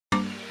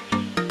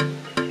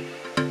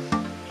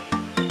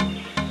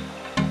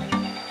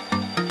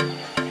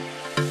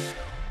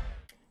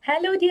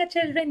Hello, dear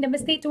children.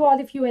 Namaste to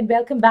all of you, and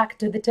welcome back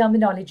to the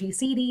terminology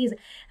series.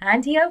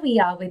 And here we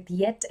are with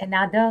yet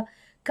another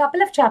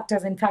couple of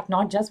chapters. In fact,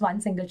 not just one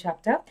single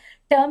chapter,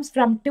 terms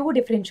from two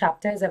different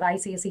chapters of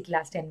ICSE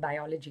Class 10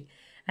 Biology.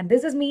 And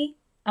this is me,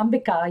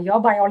 Ambika, your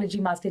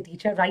biology master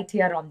teacher, right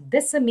here on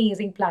this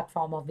amazing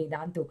platform of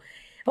Vedantu.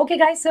 Okay,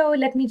 guys, so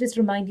let me just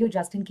remind you,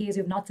 just in case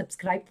you've not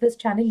subscribed to this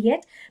channel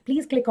yet,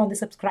 please click on the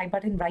subscribe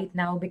button right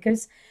now,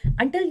 because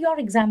until your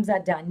exams are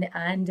done,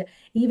 and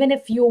even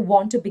if you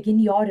want to begin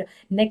your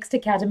next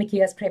academic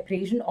year's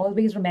preparation,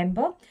 always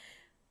remember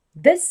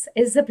this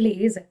is a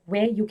place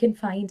where you can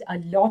find a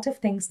lot of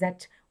things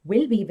that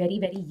will be very,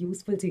 very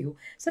useful to you.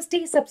 So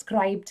stay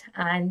subscribed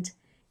and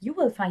you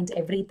will find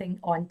everything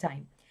on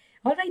time.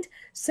 All right.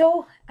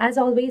 So as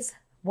always,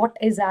 what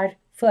is our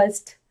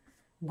first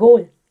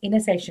goal in a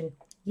session?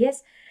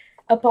 Yes,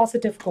 a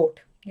positive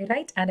quote,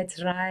 right? And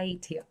it's right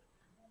here.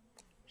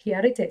 Here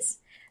it is.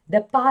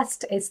 The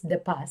past is the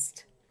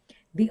past.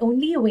 The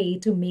only way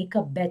to make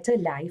a better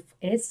life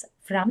is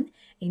from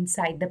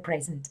inside the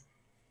present.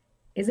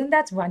 Isn't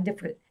that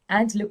wonderful?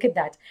 And look at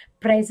that.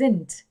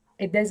 Present.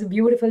 There's a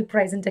beautiful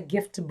present, a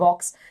gift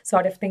box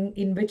sort of thing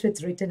in which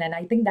it's written. And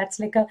I think that's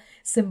like a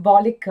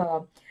symbolic,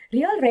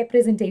 real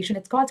representation.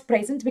 It's called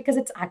present because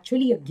it's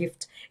actually a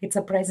gift. It's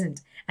a present.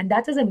 And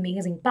that is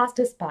amazing. Past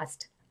is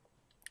past.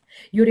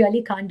 You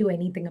really can't do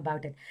anything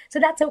about it. So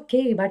that's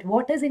okay. But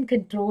what is in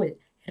control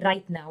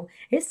right now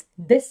is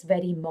this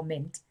very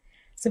moment.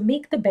 So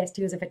make the best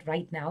use of it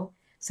right now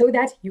so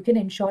that you can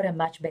ensure a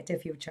much better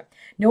future.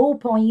 No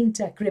point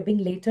cribbing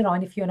later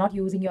on if you're not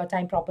using your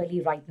time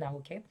properly right now,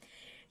 okay?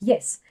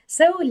 Yes,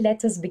 so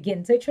let us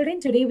begin. So children,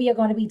 today we are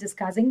going to be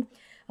discussing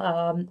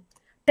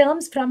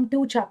terms from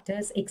two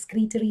chapters,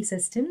 excretory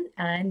system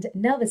and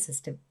nervous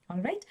system. All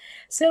right.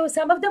 So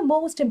some of the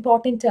most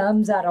important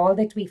terms are all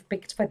that we've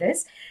picked for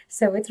this.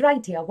 So it's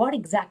right here. What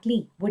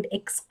exactly would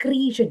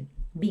excretion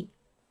be?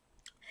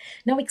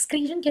 Now,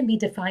 excretion can be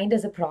defined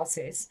as a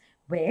process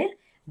where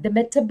the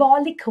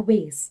metabolic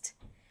waste,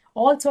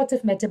 all sorts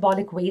of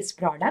metabolic waste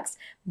products,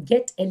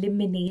 get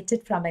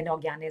eliminated from an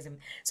organism.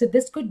 So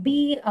this could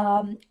be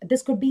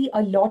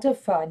a lot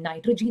of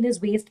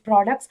nitrogenous waste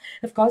products.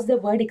 Of course, the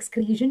word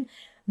excretion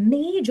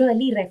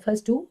majorly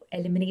refers to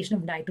elimination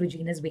of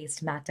nitrogenous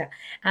waste matter,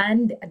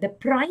 and the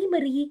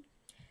primary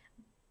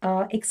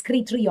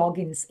excretory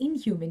organs in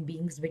human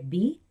beings would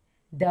be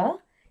the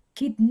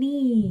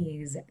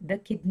kidneys. The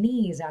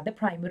kidneys are the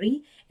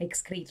primary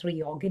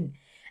excretory organ.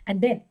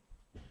 And then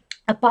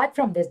apart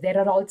from this, there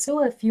are also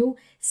a few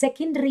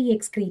secondary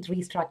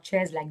excretory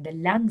structures like the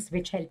lungs,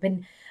 which help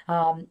in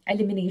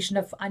elimination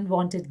of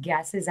unwanted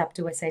gases up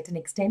to a certain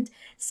extent.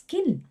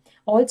 Skin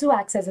also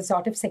acts as a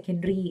sort of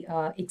secondary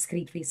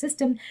excretory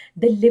system.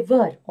 The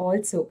liver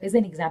also is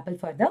an example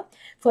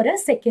for a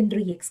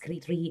secondary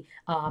excretory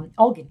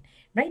organ.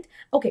 Right?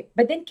 Okay,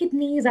 but then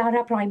kidneys are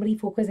our primary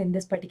focus in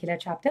this particular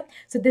chapter.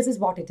 So this is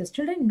what it is.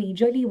 Children,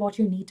 majorly what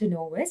you need to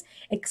know is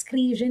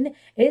excretion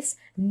is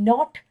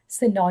not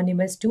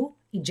synonymous to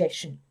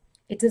egestion.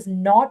 It is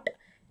not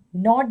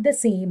the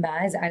same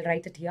as, I'll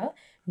write it here,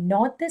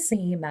 not the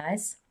same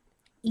as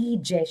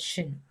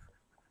egestion.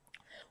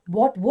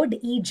 What would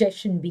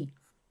egestion be?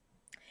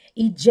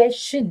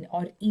 Egestion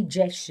or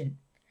egestion,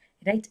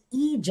 right?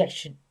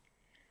 Egestion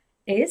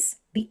is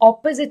the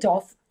opposite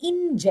of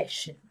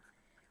ingestion,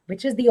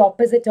 which is the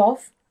opposite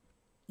of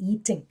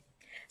eating.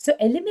 So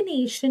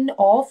elimination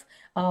of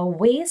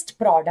waste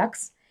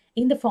products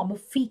in the form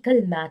of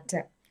fecal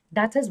matter.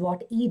 That is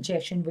what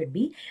egestion would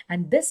be.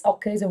 And this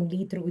occurs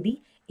only through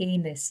the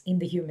anus in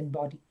the human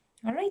body.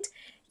 All right?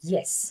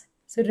 Yes.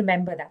 So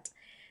remember that.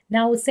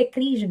 Now,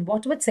 secretion.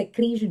 What would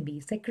secretion be?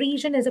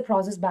 Secretion is a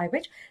process by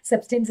which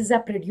substances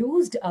are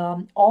produced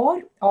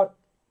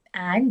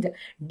and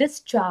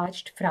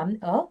discharged from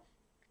a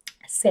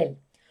cell,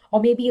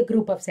 or maybe a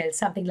group of cells,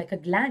 something like a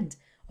gland,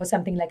 or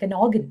something like an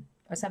organ,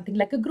 or something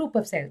like a group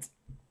of cells.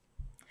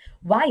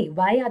 Why?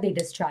 Why are they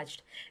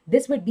discharged?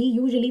 This would be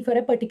usually for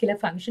a particular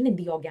function in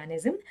the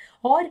organism,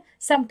 or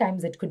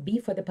sometimes it could be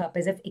for the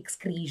purpose of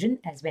excretion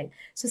as well.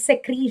 So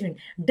secretion,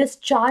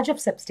 discharge of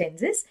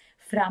substances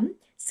from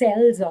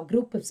cells or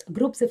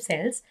groups of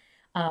cells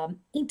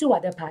into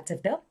other parts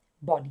of the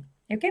body.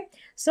 Okay,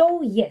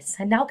 so yes,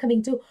 and now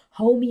coming to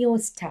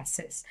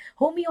homeostasis.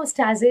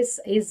 Homeostasis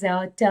is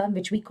a term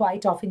which we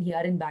quite often hear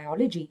in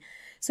biology.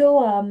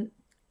 So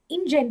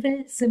in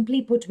general,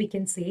 simply put, we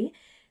can say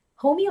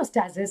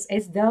homeostasis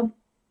is the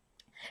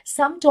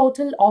sum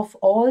total of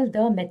all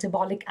the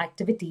metabolic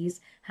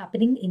activities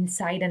happening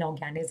inside an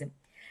organism.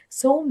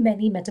 So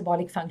many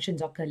metabolic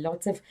functions occur,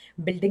 lots of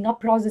building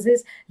up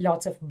processes,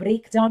 lots of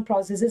breakdown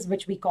processes,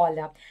 which we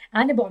call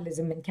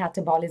anabolism and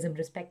catabolism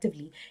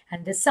respectively.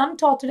 And the sum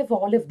total of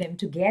all of them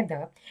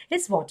together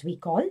is what we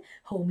call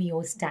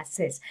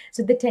homeostasis.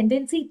 So the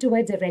tendency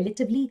towards a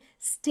relatively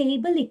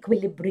stable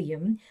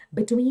equilibrium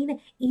between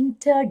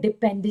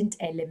interdependent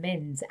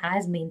elements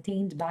as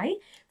maintained by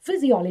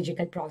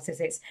physiological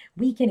processes.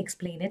 We can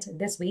explain it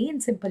this way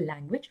in simple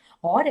language,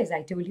 or as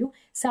I told you,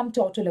 sum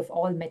total of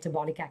all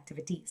metabolic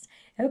activities.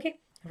 Okay,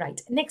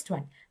 Right. Next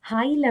one.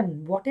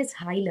 Hilum. What is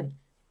hilum?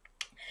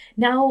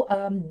 Now,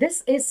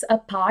 this is a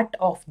part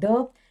of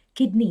the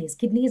kidneys.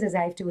 Kidneys, as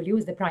I've told you,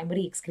 is the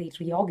primary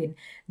excretory organ.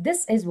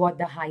 This is what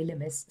the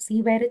hilum is.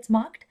 See where it's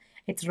marked?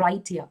 It's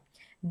right here.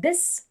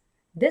 This,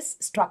 this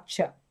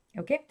structure,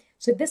 okay?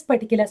 So this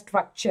particular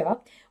structure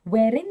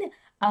wherein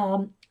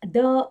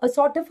the a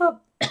sort of a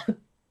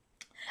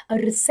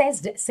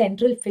recessed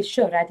central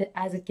fissure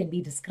as it can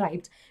be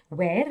described,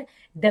 where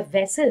the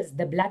vessels,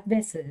 the blood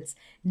vessels,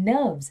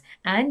 nerves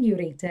and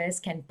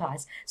ureters can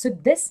pass. So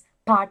this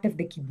part of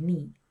the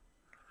kidney,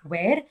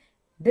 where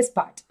this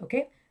part,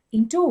 okay,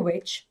 into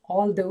which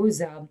all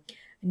those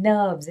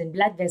nerves and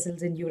blood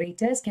vessels and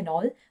ureters can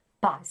all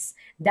pass.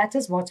 That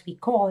is what we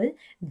call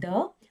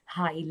the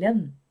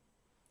hilum.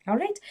 All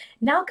right.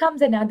 Now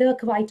comes another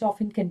quite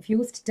often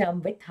confused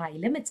term with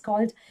hilum. It's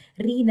called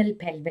renal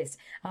pelvis.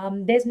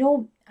 I'm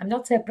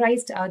not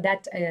surprised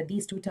that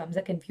these two terms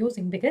are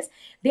confusing because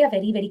they are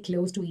very, very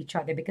close to each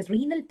other, because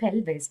renal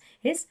pelvis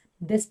is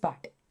this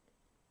part.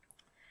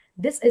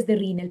 This is the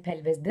renal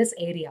pelvis, this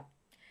area.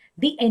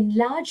 The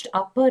enlarged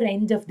upper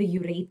end of the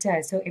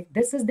ureter. So if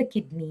this is the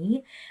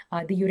kidney,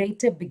 the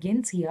ureter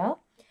begins here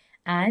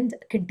and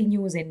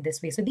continues in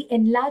this way. So the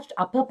enlarged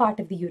upper part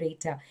of the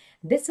ureter,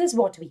 this is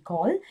what we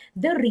call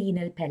the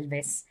renal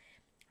pelvis.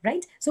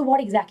 Right? So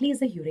what exactly is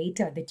the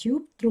ureter? The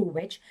tube through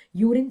which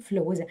urine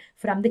flows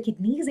from the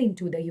kidneys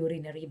into the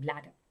urinary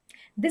bladder.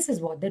 This is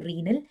what the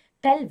renal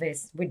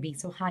pelvis would be.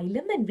 So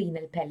hilum and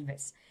renal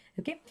pelvis.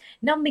 Okay.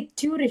 Now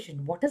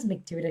micturition. What is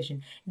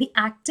micturition? The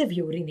act of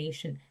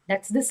urination.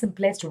 That's the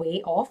simplest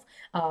way of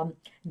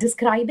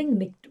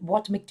describing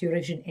what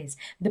micturition is.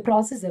 The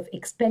process of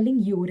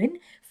expelling urine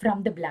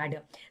from the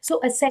bladder. So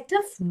a set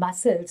of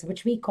muscles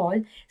which we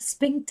call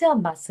sphincter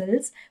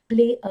muscles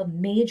play a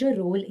major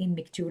role in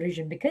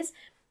micturition, because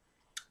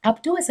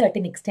up to a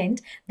certain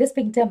extent, the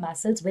sphincter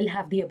muscles will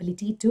have the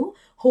ability to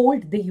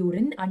hold the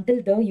urine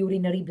until the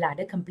urinary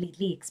bladder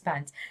completely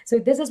expands. So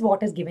this is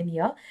what is given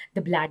here.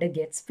 The bladder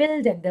gets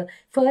filled, and the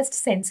first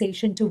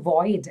sensation to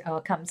void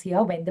comes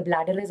here when the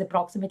bladder is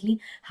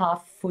approximately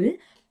half full.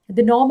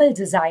 The normal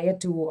desire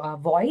to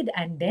void,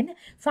 and then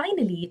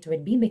finally it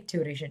would be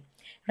micturition.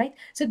 Right?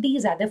 So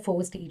these are the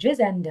four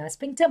stages, and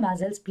sphincter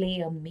muscles play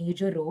a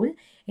major role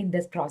in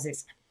this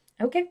process.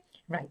 Okay,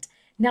 right.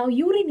 Now,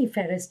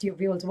 uriniferous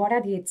tubules, what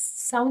are they? It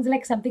sounds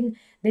like something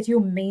that you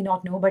may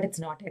not know, but it's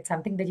not. It's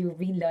something that you've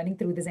been learning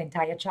through this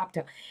entire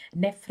chapter.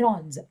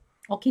 Nephrons,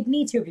 or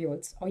kidney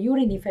tubules, or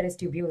uriniferous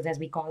tubules as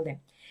we call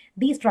them.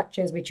 These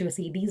structures which you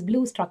see, these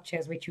blue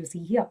structures which you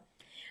see here,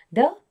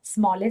 the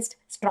smallest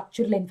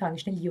structural and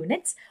functional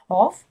units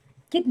of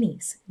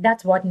kidneys.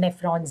 That's what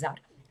nephrons are,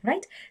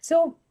 right?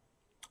 So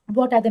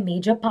what are the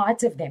major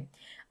parts of them?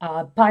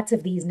 Parts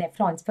of these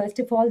nephrons. First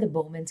of all, the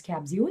Bowman's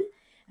capsule.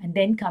 And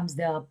then comes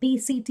the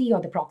PCT, or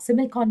the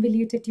proximal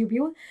convoluted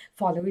tubule,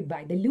 followed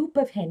by the loop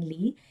of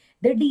Henle,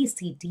 the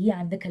DCT,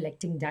 and the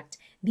collecting duct.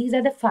 These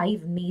are the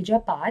 5 major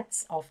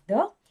parts of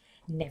the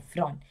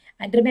nephron.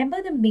 And remember,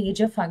 the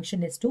major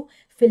function is to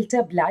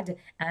filter blood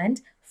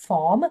and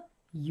form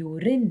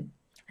urine.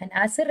 And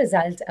as a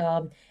result,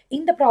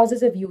 in the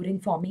process of urine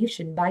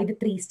formation, by the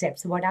 3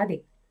 steps, what are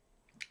they?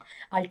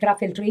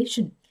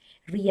 Ultrafiltration,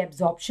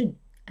 reabsorption,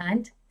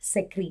 and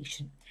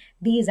secretion.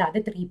 These are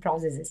the 3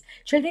 processes.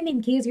 Children,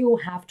 in case you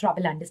have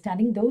trouble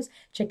understanding those,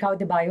 check out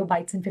the Bio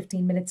Bites in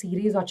 15-minute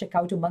series, or check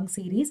out Umang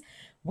series.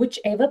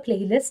 Whichever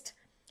playlist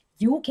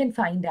you can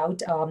find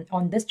out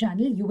on this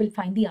channel, you will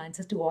find the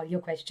answers to all your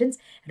questions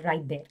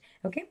right there.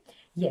 Okay?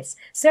 Yes.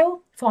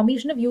 So,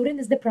 formation of urine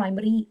is the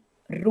primary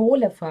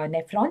role of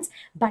nephrons,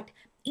 but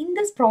in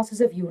this process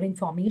of urine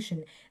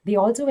formation, they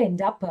also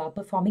end up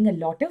performing a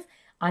lot of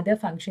other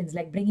functions,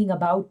 like bringing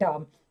about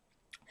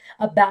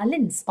a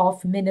balance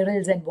of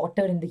minerals and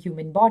water in the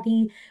human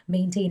body,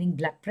 maintaining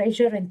blood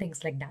pressure and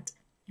things like that.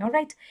 All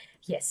right.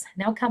 Yes.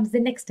 Now comes the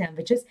next term,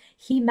 which is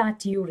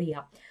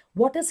hematuria.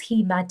 What is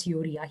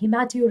hematuria?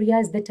 Hematuria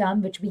is the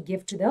term which we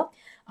give to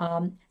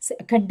the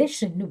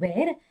condition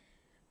where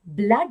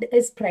blood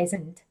is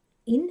present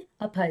in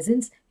a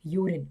person's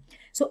urine.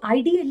 So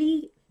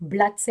ideally,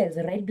 blood cells,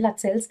 red blood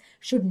cells,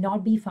 should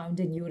not be found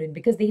in urine,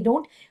 because they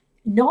don't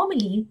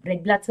normally,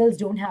 red blood cells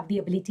don't have the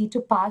ability to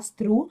pass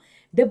through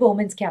the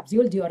Bowman's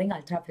capsule during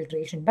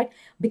ultrafiltration. But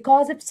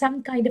because of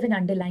some kind of an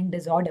underlying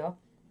disorder,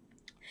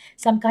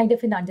 some kind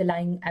of an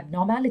underlying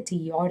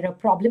abnormality or a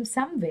problem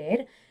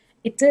somewhere,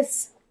 it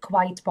is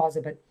quite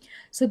possible.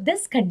 So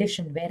this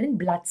condition wherein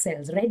blood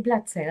cells, red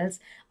blood cells,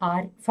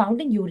 are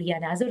found in urea,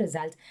 and as a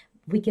result,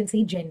 we can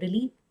say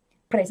generally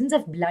presence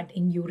of blood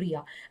in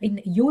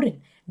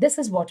urine. This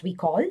is what we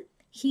call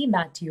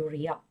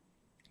hematuria.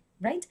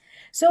 Right?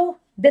 So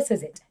this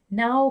is it.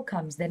 Now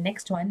comes the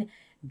next one,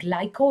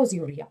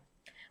 glycosuria.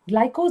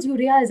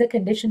 Glycosuria is a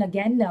condition,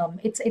 again,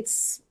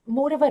 it's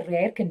more of a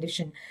rare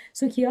condition.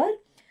 So here,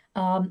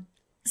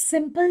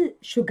 simple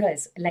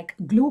sugars like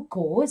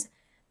glucose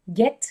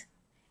get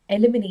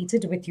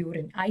eliminated with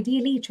urine.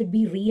 Ideally, it should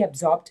be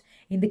reabsorbed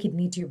in the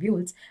kidney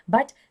tubules,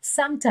 but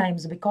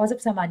sometimes because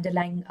of some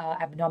underlying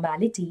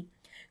abnormality,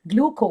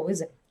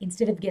 Glucose,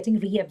 instead of getting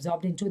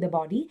reabsorbed into the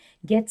body,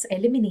 gets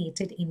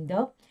eliminated in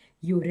the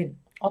urine,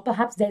 or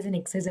perhaps there's an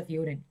excess of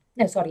urine.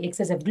 No, sorry,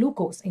 excess of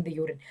glucose in the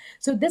urine.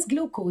 So this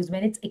glucose,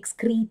 when it's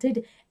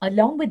excreted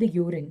along with the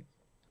urine,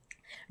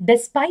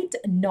 despite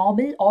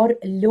normal or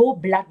low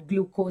blood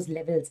glucose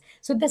levels.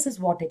 So this is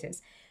what it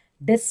is.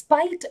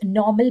 Despite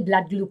normal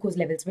blood glucose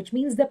levels, which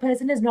means the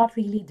person is not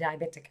really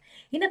diabetic.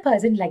 In a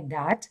person like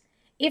that,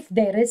 if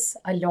there is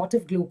a lot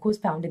of glucose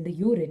found in the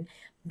urine,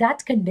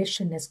 that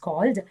condition is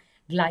called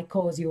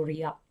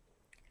glycosuria,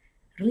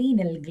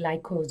 renal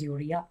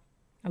glycosuria.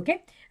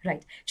 Okay,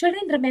 right.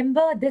 Children,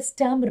 remember this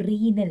term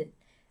renal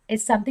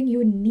is something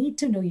you need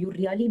to know. You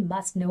really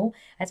must know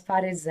as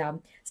far as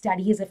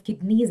studies of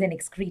kidneys and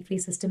excretory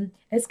system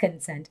is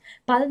concerned.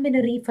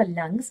 Pulmonary for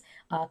lungs,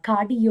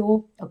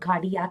 cardio or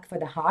cardiac for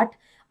the heart,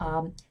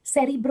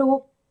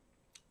 cerebro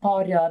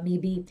or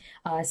maybe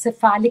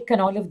cephalic and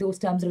all of those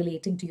terms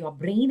relating to your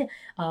brain,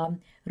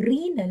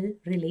 renal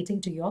relating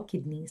to your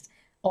kidneys,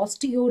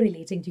 osteo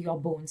relating to your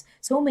bones.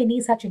 So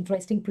many such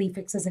interesting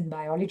prefixes in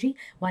biology.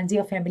 Once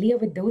you're familiar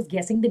with those,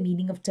 guessing the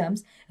meaning of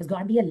terms is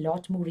going to be a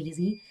lot more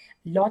easy,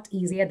 lot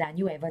easier than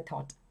you ever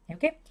thought.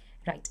 Okay,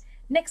 right.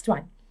 Next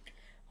one.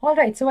 All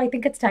right, so I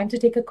think it's time to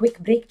take a quick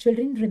break.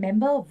 Children,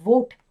 remember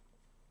V.O.T.E,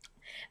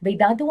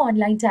 Vedantu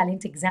online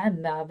talent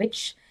exam,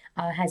 which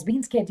has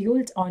been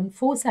scheduled on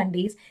 4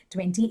 Sundays,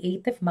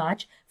 28th of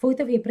March, 4th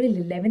of April,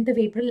 11th of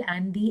April,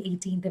 and the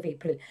 18th of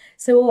April.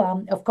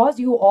 So, of course,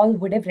 you all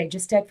would have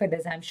registered for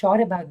this. I'm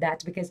sure about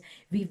that because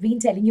we've been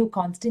telling you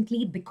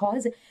constantly,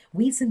 because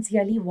we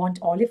sincerely want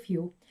all of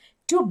you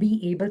to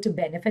be able to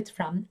benefit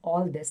from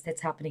all this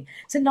that's happening.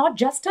 So not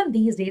just on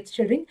these dates,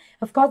 children.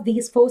 Of course,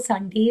 these 4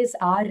 Sundays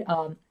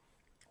are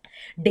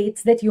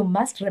dates that you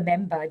must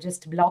remember.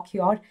 Just block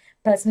your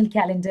personal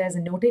calendars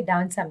and note it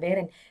down somewhere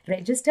and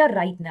register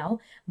right now.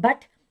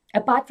 But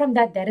apart from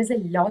that, there is a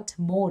lot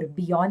more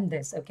beyond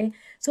this. Okay,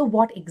 so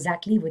what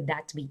exactly would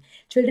that be?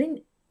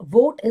 Children,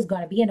 V.O.T.E is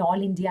going to be an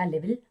all India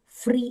level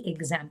free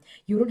exam.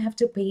 You don't have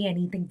to pay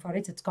anything for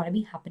it. It's going to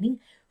be happening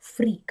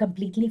free,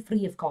 completely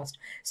free of cost.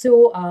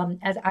 So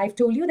as I've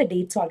told you the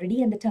dates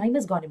already, and the time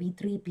is going to be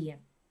 3 p.m.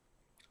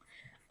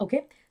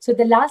 Okay, so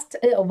the last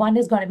one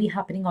is going to be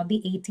happening on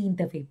the 18th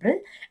of April,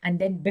 and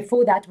then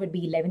before that would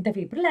be 11th of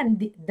April,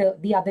 and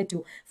the other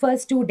two,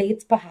 first two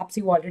dates perhaps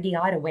you already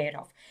are aware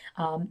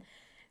of.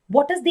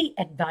 What is the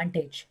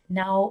advantage?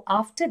 Now,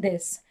 after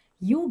this,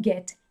 you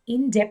get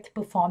in-depth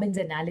performance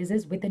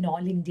analysis with an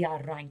all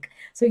India rank.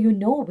 So you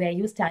know where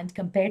you stand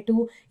compared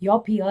to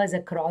your peers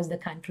across the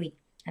country.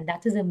 And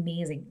that is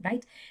amazing,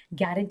 right?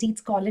 Guaranteed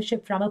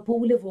scholarship from a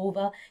pool of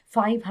over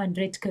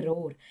 500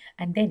 crore.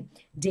 And then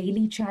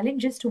daily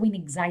challenges to win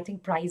exciting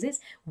prizes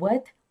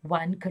worth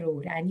 1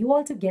 crore. And you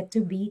also get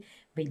to be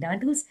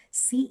Vedantu's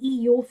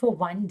CEO for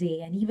one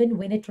day and even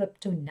win a trip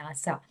to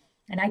NASA.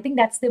 And I think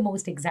that's the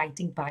most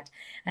exciting part.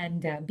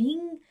 And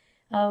being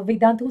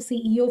Vedantu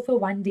CEO for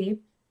one day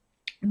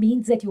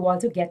means that you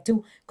also get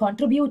to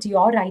contribute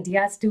your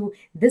ideas to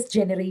this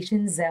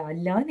generation's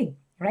learning,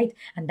 right?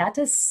 And that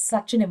is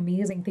such an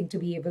amazing thing to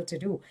be able to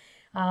do.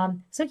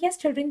 So yes,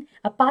 children,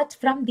 apart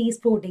from these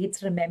 4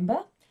 dates,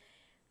 remember,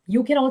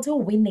 you can also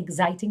win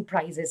exciting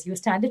prizes. You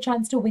stand a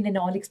chance to win an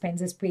all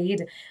expenses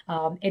paid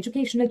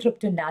educational trip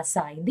to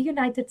NASA in the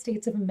United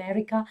States of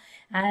America.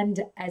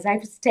 And as I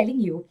was telling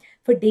you,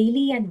 for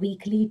daily and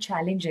weekly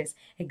challenges,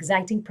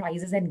 exciting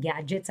prizes and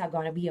gadgets are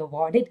going to be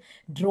awarded.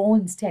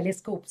 Drones,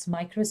 telescopes,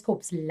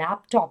 microscopes,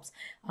 laptops,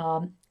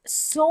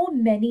 so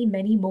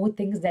many more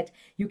things that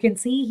you can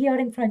see here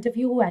in front of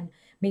you and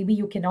maybe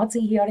you cannot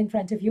see here in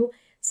front of you.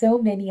 So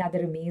many other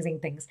amazing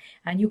things.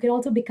 And you can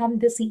also become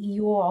the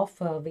CEO of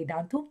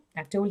Vedantu.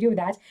 I've told you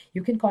that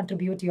you can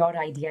contribute your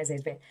ideas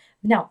as well.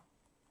 Now,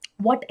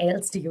 what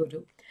else do you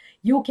do?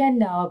 You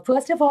can,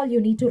 first of all, you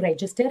need to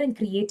register and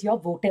create your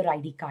voter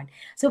ID card.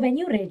 So when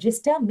you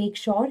register, make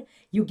sure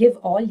you give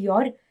all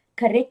your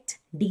correct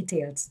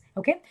details.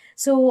 Okay,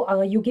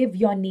 so you give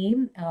your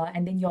name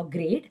and then your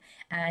grade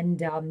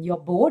and your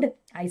board,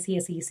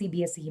 ICSE,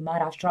 CBSE,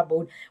 Maharashtra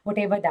board,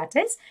 whatever that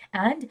is,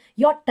 and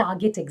your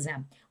target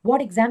exam,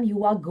 what exam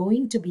you are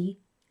going to be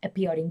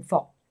appearing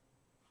for.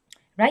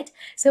 Right,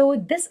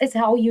 so this is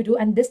how you do,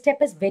 and this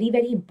step is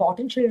very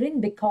important,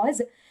 children,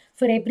 because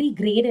for every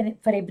grade and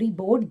for every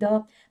board,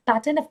 the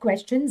pattern of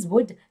questions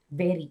would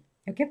vary.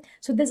 Okay,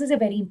 so this is a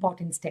very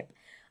important step.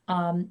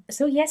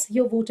 So yes,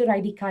 your voter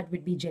ID card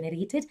would be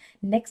generated.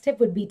 Next step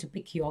would be to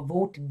pick your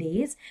vote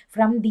days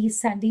from these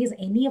Sundays,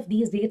 any of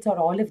these dates or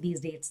all of these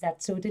dates.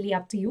 That's totally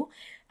up to you.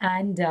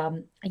 And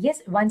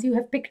yes, once you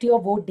have picked your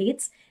vote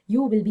dates,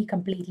 you will be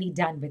completely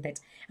done with it.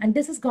 And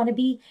this is going to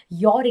be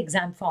your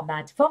exam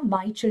format for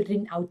my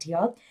children out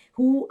here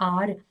who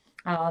are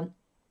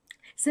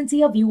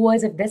sincere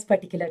viewers of this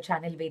particular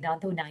channel,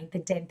 Vedantu 9th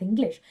and 10th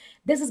English.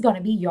 This is going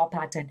to be your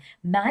pattern,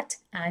 MAT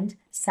and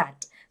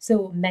SAT.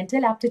 So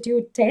mental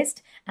aptitude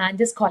test and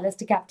the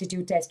scholastic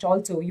aptitude test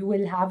also. You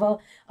will have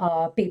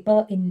a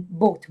paper in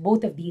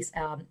both of these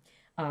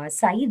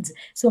sides.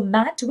 So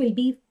MAT will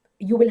be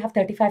you will have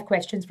 35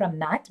 questions from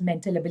math,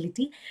 mental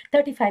ability,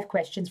 35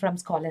 questions from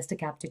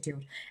scholastic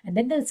aptitude. And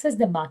then this is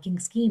the marking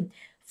scheme.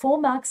 4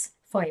 marks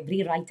for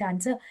every right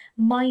answer,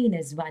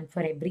 -1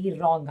 for every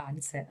wrong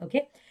answer.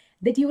 Okay.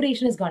 The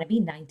duration is going to be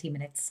 90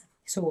 minutes.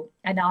 So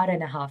an hour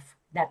and a half.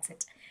 That's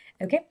it.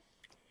 Okay.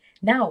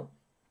 Now,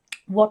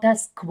 what are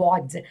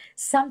squads?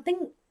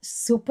 Something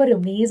super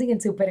amazing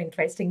and super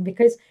interesting,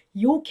 because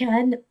you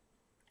can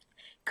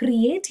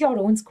create your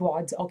own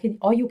squads,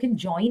 or you can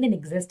join an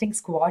existing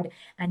squad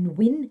and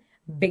win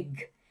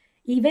big.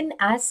 Even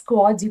as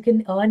squads, you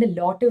can earn a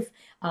lot of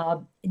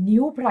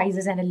new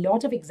prizes and a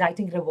lot of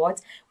exciting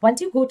rewards.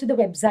 Once you go to the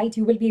website,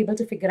 you will be able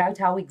to figure out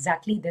how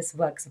exactly this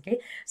works. Okay,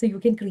 so you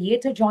can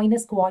create or join a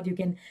squad, you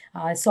can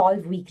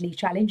solve weekly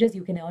challenges,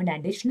 you can earn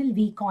additional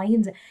V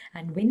coins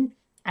and win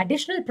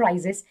additional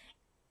prizes,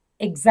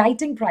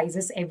 exciting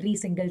prizes every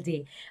single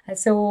day.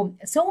 So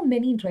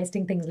many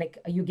interesting things, like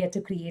you get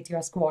to create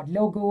your squad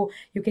logo,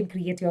 you can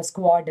create your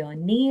squad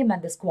name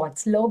and the squad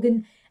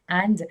slogan,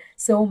 and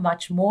so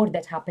much more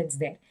that happens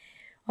there.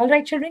 All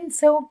right, children,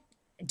 so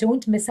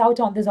don't miss out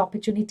on this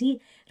opportunity.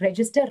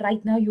 Register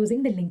right now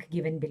using the link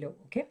given below.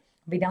 Okay,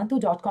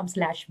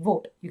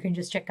 vedantu.com/vote. You can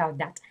just check out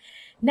that.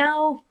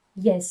 Now,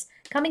 yes,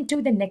 coming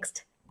to the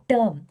next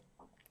term,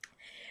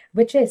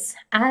 which is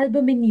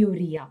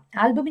albuminuria.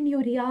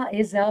 Albuminuria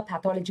is a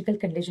pathological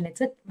condition.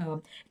 It's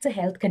a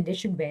health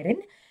condition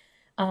wherein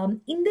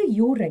in the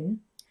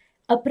urine,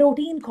 a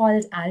protein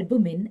called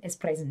albumin is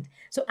present.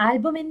 So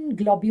albumin,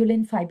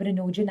 globulin,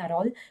 fibrinogen are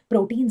all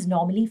proteins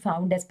normally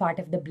found as part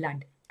of the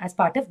blood. As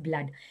part of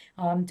blood.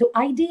 So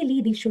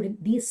ideally,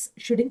 these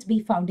shouldn't be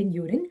found in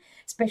urine,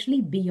 especially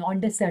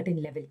beyond a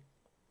certain level.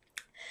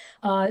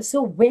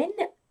 So when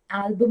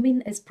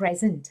albumin is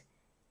present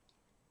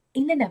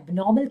in an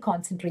abnormal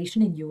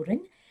concentration in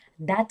urine,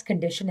 that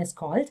condition is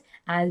called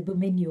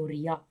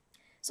albuminuria.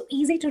 So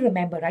easy to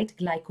remember, right?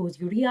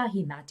 Glycosuria,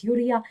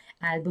 hematuria,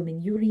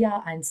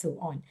 albuminuria, and so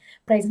on.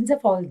 Presence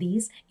of all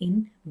these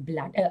in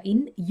blood,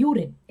 in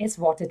urine is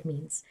what it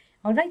means.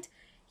 All right?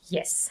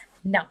 Yes.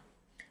 Now,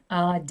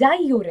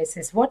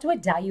 diuresis. What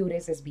would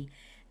diuresis be?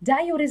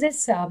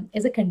 Diuresis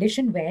is a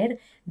condition where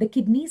the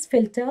kidneys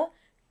filter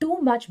too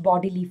much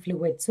bodily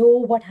fluid. So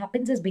what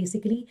happens is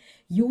basically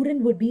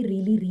urine would be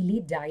really,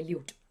 really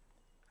dilute.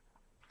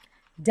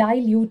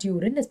 Dilute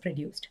urine is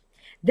produced.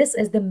 This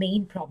is the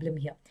main problem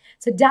here.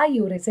 So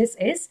diuresis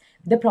is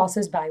the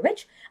process by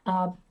which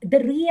the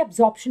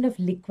reabsorption of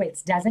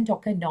liquids doesn't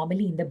occur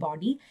normally in the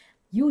body,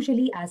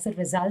 usually as a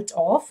result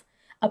of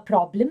a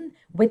problem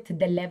with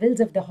the levels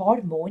of the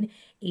hormone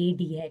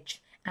ADH,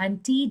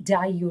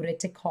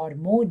 anti-diuretic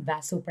hormone,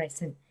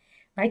 vasopressin.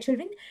 Right,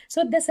 children?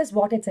 So this is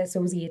what it's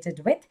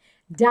associated with,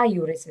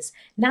 diuresis.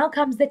 Now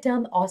comes the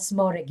term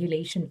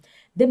osmoregulation,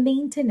 the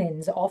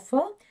maintenance of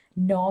a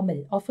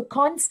normal, of a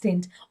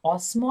constant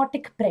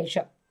osmotic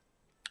pressure.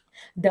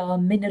 The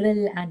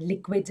mineral and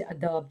liquid,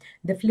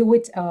 the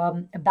fluid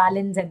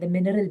balance and the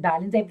mineral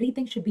balance,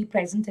 everything should be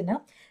present in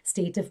a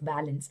state of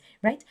balance,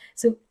 right?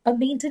 So a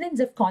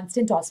maintenance of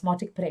constant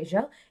osmotic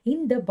pressure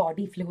in the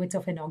body fluids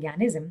of an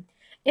organism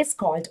is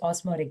called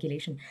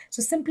osmoregulation.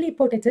 So simply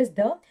put, it is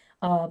the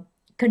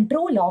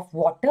control of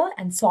water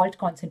and salt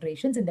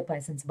concentrations in the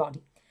person's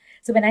body.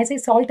 So when I say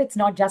salt, it's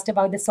not just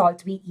about the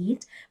salt we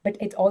eat, but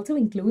it also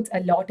includes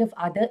a lot of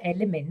other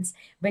elements,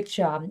 which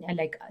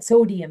like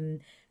sodium,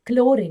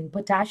 chlorine,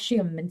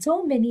 potassium, and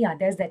so many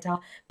others that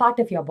are part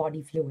of your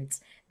body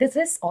fluids. This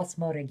is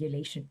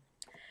osmoregulation.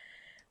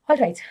 All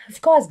right, of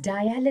course,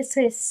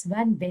 dialysis,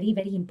 one very,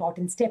 very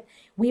important step.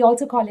 We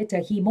also call it a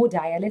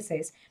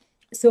hemodialysis.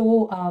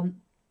 So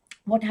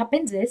what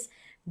happens is,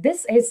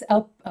 this is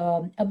a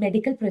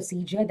medical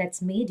procedure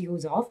that's made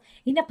use of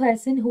in a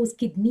person whose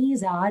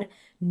kidneys are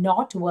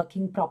not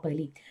working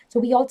properly. So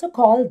we also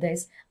call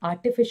this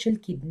artificial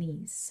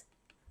kidneys.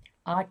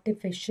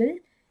 Artificial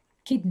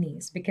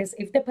kidneys, because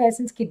if the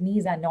person's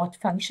kidneys are not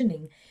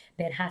functioning,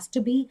 there has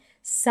to be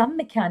some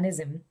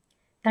mechanism.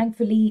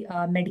 Thankfully,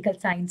 medical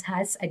science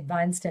has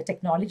advanced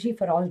technology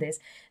for all this.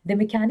 The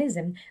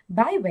mechanism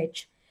by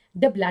which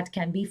the blood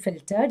can be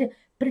filtered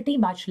pretty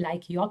much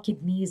like your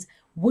kidneys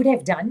would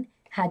have done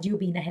had you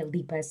been a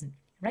healthy person,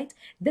 right?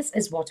 This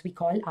is what we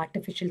call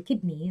artificial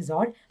kidneys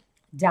or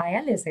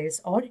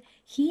dialysis or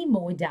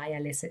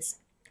hemodialysis.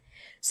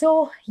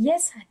 So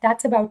yes,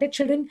 that's about it,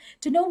 children.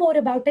 To know more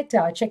about it,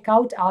 check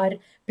out our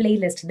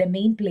playlist, the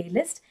main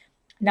playlist.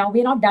 Now,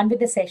 we're not done with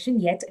the session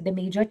yet. The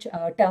major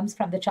terms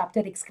from the chapter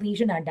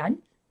excretion are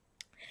done.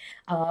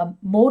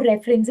 More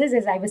references,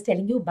 as I was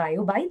telling you,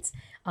 Bio Bites,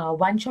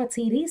 one-shot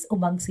series,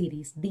 Umang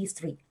series, these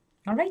three.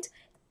 All right.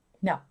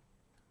 Now,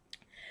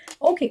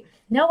 okay,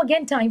 now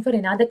again, time for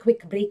another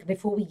quick break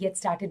before we get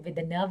started with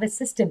the nervous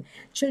system.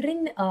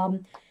 Children,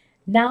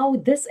 now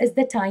this is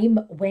the time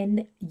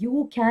when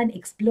you can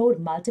explore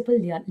multiple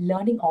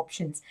learning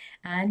options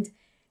and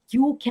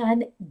you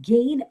can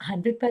gain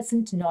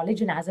 100% knowledge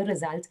and as a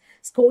result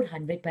score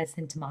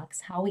 100%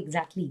 marks. How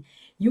exactly?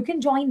 You can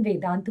join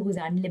Vedantu's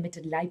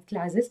unlimited live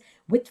classes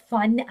with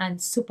fun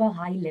and super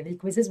high level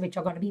quizzes, which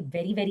are going to be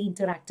very, very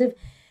interactive.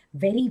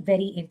 very,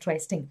 very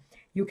interesting.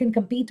 You can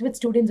compete with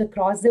students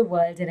across the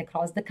world and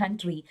across the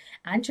country.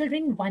 And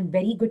children, one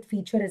very good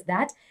feature is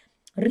that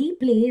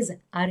replays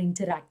are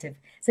interactive.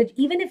 So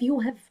even if you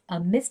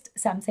have missed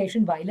some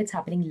session while it's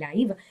happening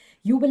live,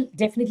 you will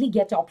definitely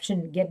get access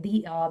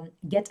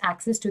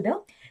to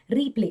the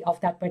replay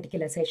of that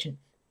particular session.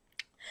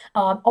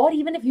 Or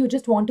even if you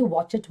just want to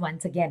watch it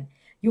once again,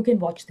 you can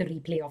watch the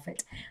replay of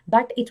it.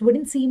 But it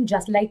wouldn't seem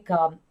just like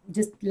a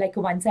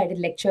one-sided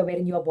lecture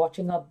wherein you are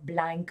watching a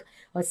blank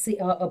or say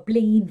a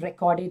plain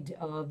recorded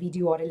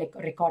video or a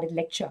recorded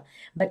lecture,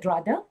 but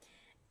rather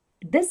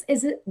this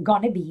is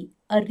gonna be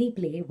a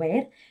replay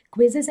where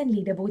quizzes and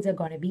leaderboards are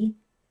gonna be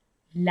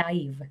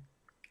live.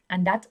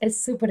 And that is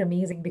super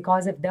amazing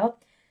because of the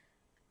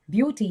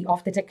beauty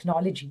of the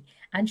technology.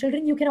 And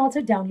children, you can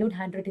also download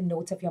handwritten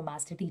notes of your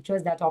master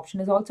teachers. That option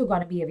is also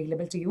going to be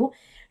available to you.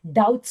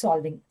 Doubt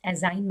solving,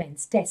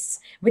 assignments, tests.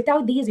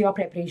 Without these, your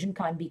preparation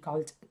can't be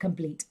called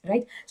complete,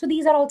 right? So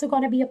these are also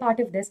going to be a part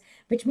of this,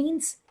 which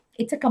means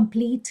it's a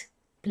complete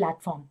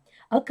platform,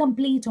 a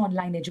complete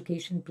online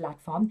education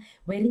platform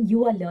wherein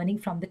you are learning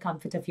from the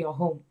comfort of your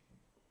home.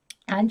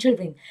 And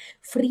children,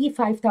 free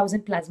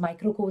 5,000 plus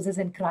micro courses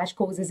and crash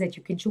courses that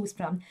you can choose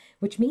from,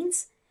 which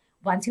means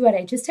once you are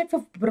registered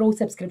for pro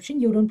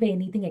subscription, you don't pay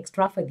anything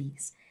extra for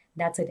these.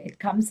 That's it. It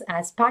comes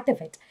as part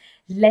of it.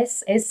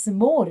 Less is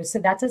more. So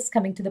that's us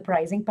coming to the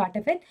pricing part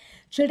of it.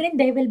 Children,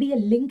 there will be a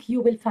link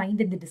you will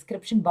find in the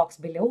description box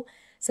below.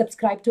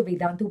 Subscribe to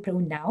Vedantu Pro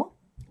now.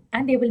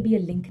 And there will be a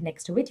link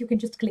next to it. You can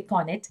just click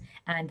on it.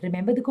 And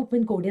remember, the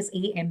coupon code is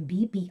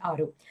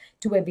AMBPRO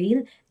to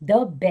avail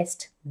the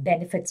best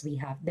benefits we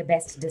have, the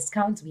best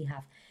discounts we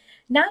have.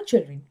 Now,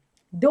 children,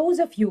 those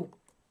of you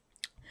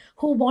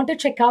who want to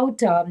check out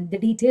the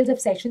details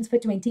of sessions for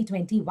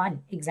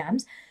 2021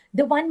 exams,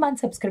 the 1 month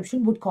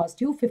subscription would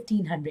cost you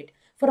 1,500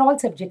 for all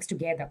subjects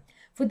together.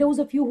 For those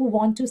of you who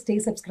want to stay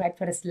subscribed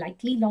for a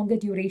slightly longer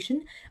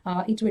duration,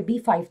 it would be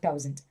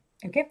 5,000.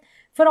 Okay,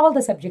 for all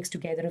the subjects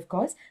together, of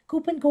course.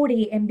 Coupon code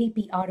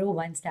AMBPRO,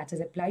 once that is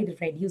applied, it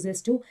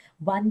reduces to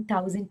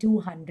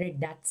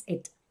 1,200. That's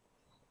it.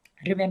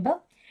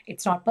 Remember,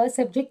 it's not per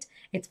subject,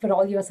 it's for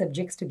all your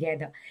subjects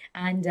together.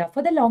 And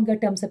for the longer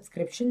term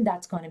subscription,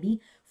 that's going to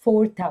be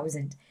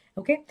 4,000.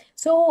 Okay,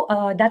 so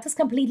that is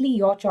completely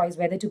your choice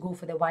whether to go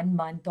for the 1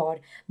 month or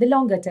the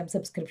longer term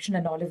subscription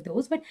and all of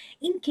those. But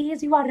in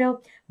case you are a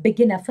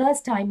beginner,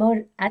 first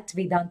timer at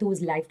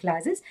Vedantu's live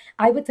classes,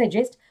 I would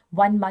suggest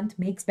 1 month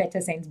makes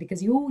better sense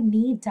because you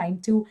need time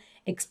to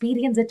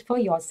experience it for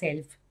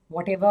yourself.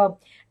 Whatever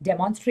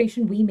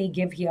demonstration we may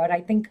give here,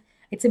 I think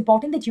it's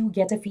important that you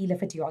get a feel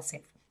of it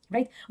yourself,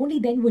 right? Only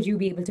then would you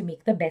be able to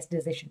make the best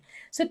decision.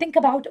 So think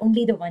about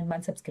only the 1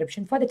 month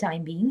subscription for the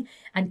time being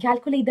and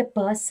calculate the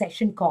per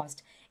session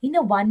cost. In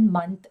a 1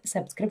 month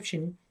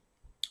subscription,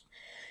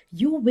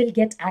 you will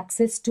get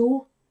access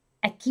to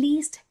at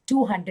least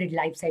 200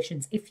 live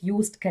sessions if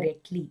used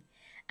correctly.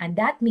 And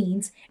that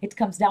means it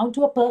comes down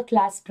to a per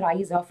class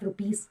price of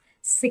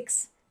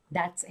 ₹6.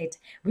 That's it,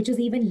 which is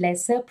even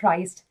lesser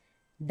priced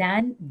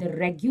than the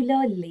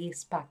regular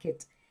lace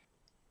packet.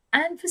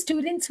 And for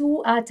students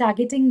who are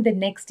targeting the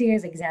next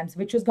year's exams,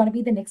 which is going to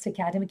be the next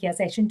academic year,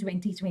 session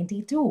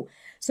 2022.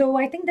 So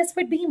I think this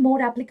would be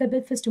more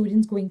applicable for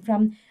students going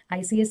from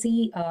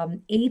ICSE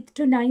 8th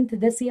to 9th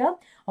this year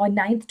or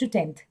 9th to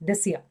 10th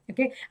this year.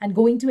 Okay, and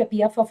going to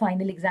appear for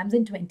final exams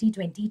in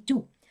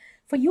 2022.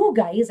 For you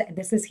guys,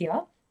 this is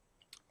here.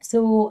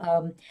 So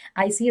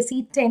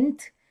ICSE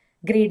 10th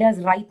graders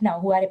right now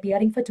who are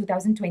appearing for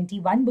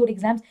 2021 board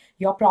exams,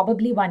 you're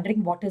probably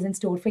wondering what is in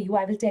store for you.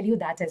 I will tell you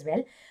that as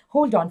well.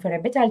 Hold on for a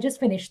bit. I'll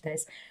just finish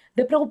this.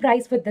 The pro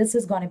price for this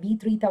is going to be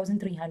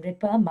 3,300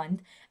 per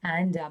month.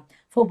 And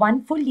for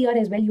 1 full year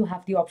as well, you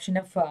have the option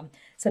of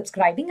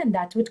subscribing, and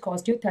that would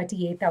cost you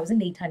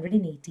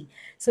 38,880.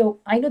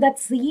 So I know that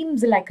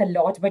seems like a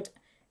lot, but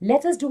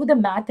let us do the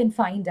math and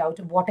find out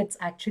what it's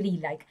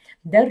actually like,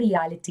 the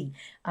reality.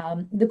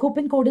 The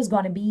coupon code is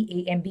going to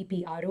be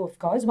AMBPRO, of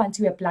course. Once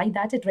you apply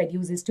that, it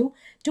reduces to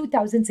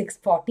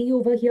 2,640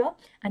 over here.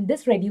 And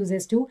this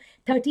reduces to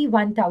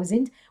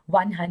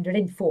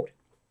 31,104.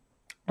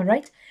 All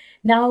right.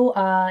 Now,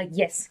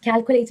 yes,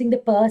 calculating the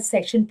per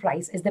session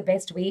price is the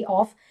best way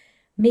of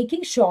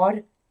making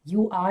sure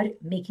you are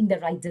making the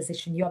right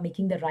decision. You are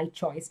making the right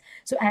choice.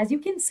 So as you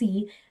can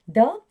see,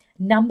 the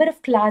number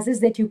of classes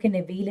that you can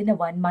avail in a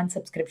 1 month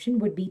subscription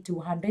would be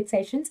 200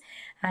 sessions.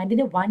 And in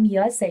a 1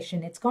 year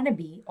session, it's going to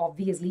be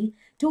obviously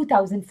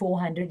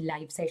 2,400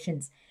 live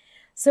sessions.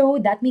 So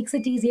that makes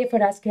it easier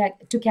for us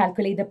to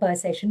calculate the per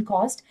session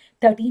cost,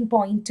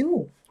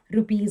 13.2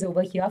 rupees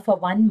over here for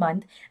 1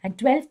 month and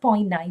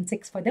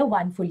 12.96 for the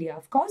 1 full year.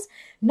 Of course,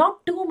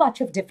 not too much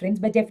of difference,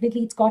 but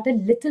definitely it's got a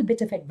little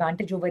bit of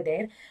advantage over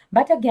there.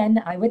 But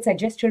again, I would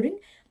suggest children,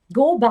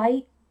 go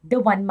buy the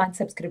 1 month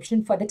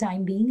subscription for the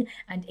time being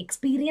and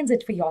experience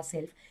it for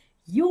yourself.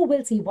 You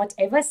will see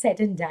whatever said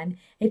and done,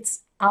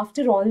 it's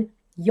after all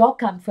your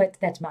comfort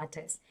that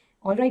matters.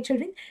 All right,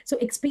 children. So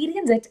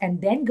experience it and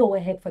then go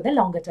ahead for the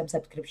longer term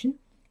subscription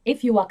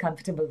if you are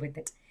comfortable with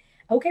it.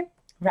 Okay,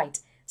 right.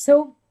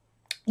 So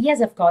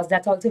Yes, of course,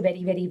 that's also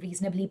very, very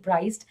reasonably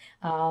priced,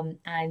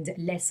 and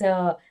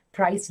lesser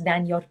priced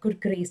than your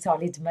Kurkure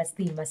solid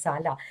masti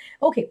masala.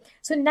 Okay,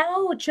 so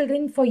now,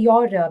 children, for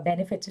your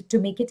benefit, to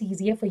make it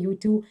easier for you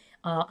to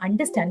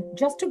understand,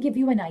 just to give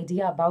you an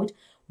idea about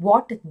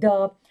what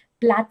the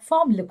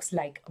platform looks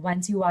like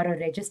once you are a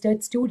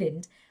registered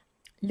student.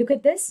 Look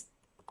at this.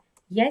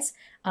 Yes,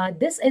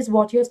 this is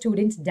what your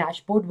student's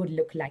dashboard would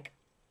look like.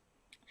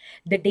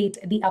 The date,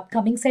 the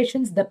upcoming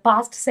sessions, the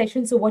past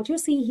sessions. So what you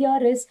see here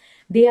is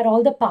they are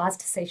all the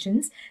past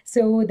sessions.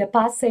 So the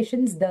past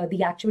sessions,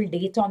 the actual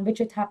date on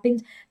which it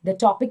happened, the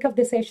topic of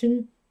the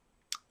session,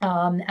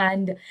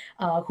 and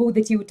who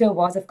the tutor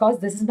was. Of course,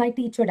 this is my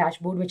teacher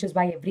dashboard, which is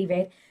why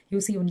everywhere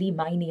you see only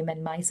my name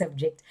and my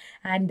subject,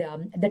 and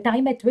the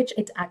time at which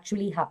it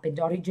actually happened,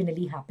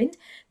 originally happened.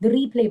 The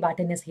replay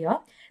button is here.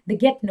 The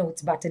get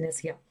notes button is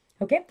here.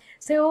 Okay,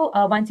 so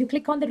once you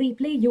click on the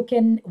replay, you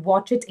can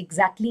watch it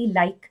exactly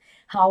like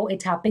how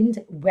it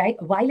happened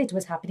while it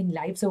was happening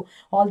live. So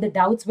all the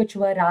doubts which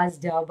were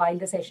asked while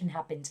the session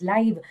happened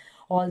live,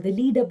 all the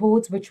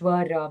leaderboards which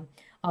were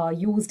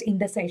used in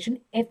the session,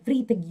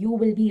 everything, you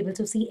will be able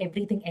to see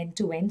everything end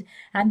to end,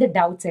 and the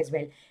doubts as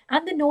well.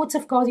 And the notes,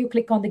 of course, you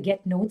click on the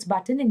get notes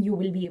button and you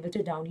will be able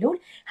to download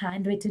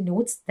handwritten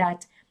notes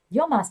that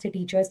your master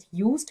teachers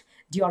used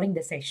during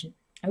the session.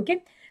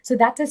 Okay, so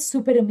that is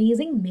super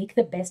amazing. Make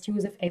the best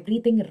use of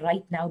everything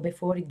right now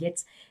before it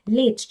gets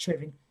late,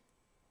 children.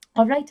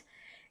 All right.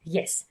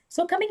 Yes.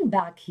 So coming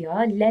back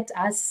here, let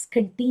us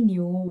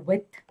continue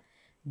with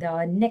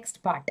the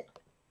next part.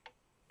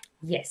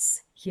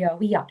 Yes, here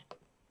we are.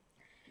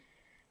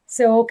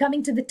 So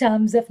coming to the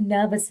terms of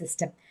nervous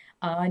system,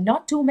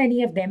 not too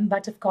many of them,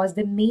 but of course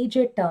the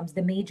major terms,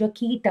 the major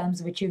key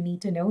terms which you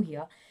need to know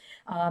here.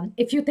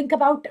 If you think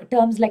about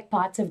terms like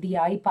parts of the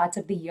eye, parts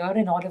of the ear,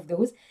 and all of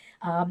those,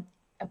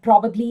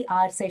 probably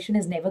our session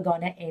is never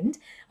gonna end.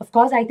 Of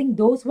course, I think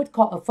those would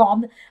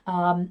form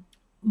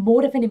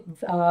more of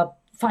an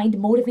find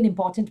more of an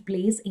important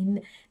place in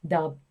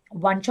the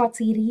one shot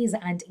series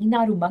and in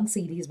our Umang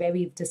series, where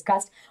we've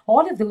discussed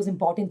all of those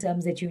important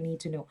terms that you need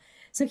to know.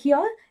 So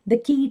here, the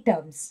key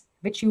terms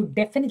which you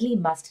definitely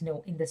must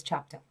know in this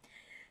chapter.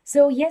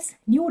 So yes,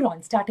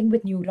 neuron, starting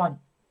with neuron,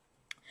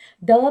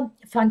 the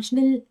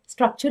functional,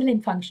 structural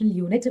and functional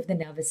unit of the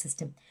nervous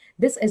system.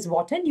 This is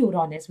what a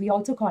neuron is. We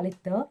also call it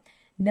the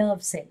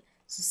nerve cell.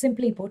 So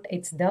simply put,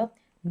 it's the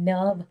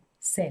nerve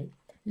cell.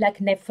 Like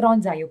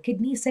nephrons are your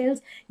kidney cells,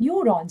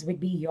 neurons would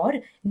be your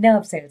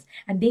nerve cells,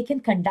 and they can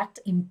conduct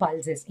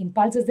impulses.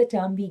 Impulse is the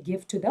term we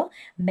give to the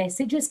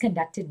messages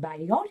conducted by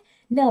your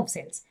nerve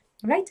cells,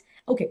 right?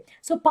 Okay,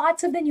 so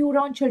parts of the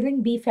neuron,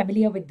 children, be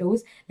familiar with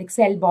those, like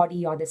cell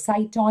body or the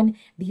cyton,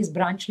 these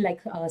branch-like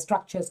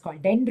structures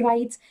called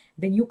dendrites.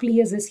 The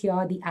nucleus is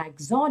here, the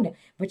axon,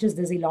 which is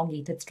this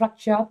elongated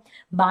structure,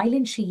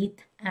 myelin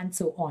sheath, and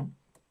so on.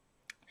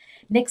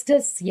 Next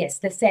is, yes,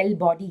 the cell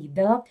body,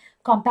 the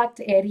compact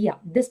area,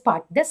 this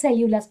part, the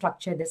cellular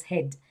structure, this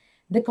head,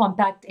 the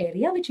compact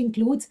area, which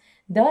includes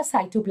the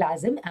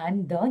cytoplasm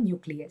and the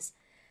nucleus.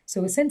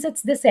 So since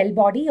it's the cell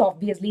body,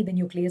 obviously the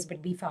nucleus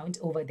would be found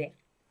over there,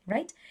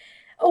 right?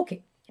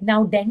 Okay,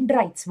 now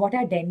dendrites. What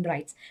are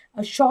dendrites?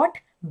 A short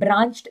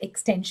branched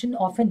extension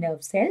of a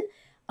nerve cell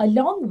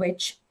along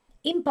which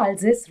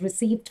impulses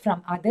received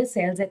from other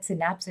cells at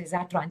synapses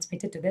are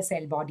transmitted to the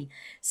cell body.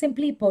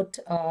 Simply put,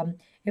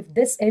 if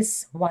this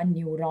is one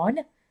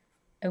neuron,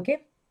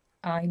 okay,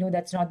 I know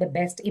that's not the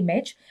best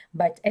image,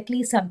 but at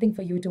least something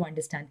for you to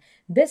understand.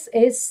 This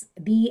is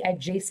the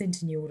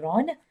adjacent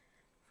neuron,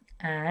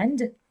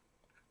 and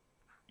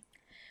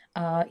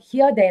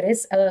here there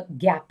is a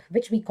gap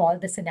which we call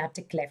the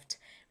synaptic cleft,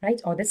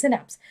 right, or the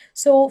synapse.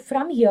 So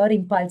from here,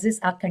 impulses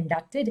are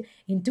conducted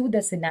into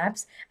the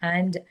synapse,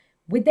 and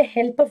with the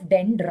help of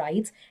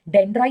dendrites,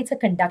 dendrites are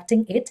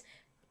conducting it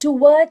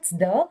towards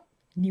the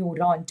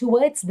neuron,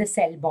 towards the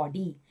cell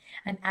body.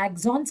 And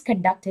axons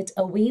conduct it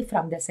away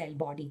from the cell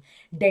body.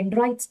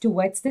 Dendrites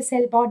towards the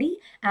cell body,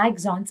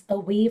 axons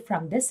away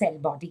from the cell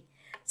body.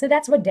 So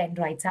that's what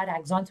dendrites are.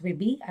 Axons will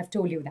be, I've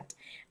told you that,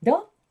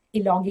 the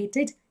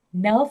elongated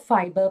nerve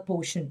fiber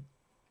portion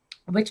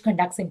which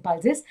conducts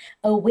impulses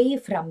away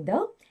from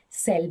the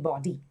cell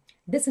body.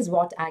 This is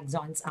what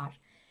axons are.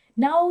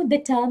 Now the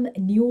term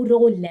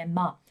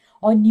neurolemma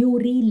or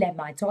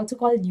neurilemma, it's also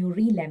called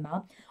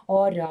neurilemma,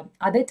 or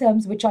other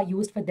terms which are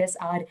used for this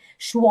are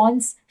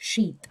Schwann's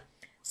sheath.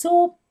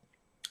 So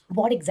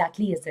what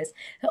exactly is this?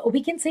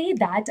 We can say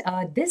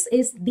that this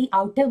is the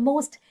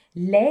outermost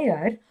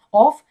layer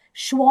of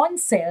Schwann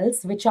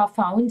cells which are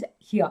found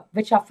here,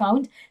 which are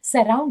found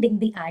surrounding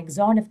the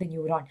axon of the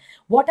neuron.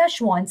 What are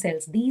Schwann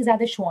cells? These are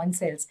the Schwann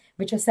cells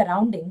which are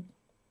surrounding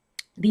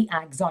the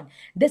axon.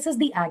 This is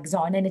the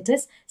axon, and it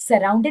is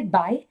surrounded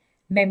by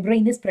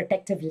membranous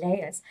protective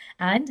layers,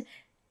 and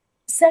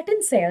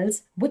certain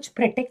cells which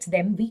protect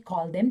them, we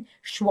call them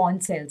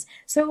Schwann cells.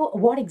 So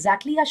what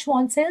exactly are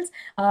Schwann cells?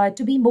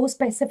 To be more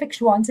specific,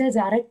 Schwann cells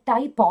are a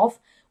type of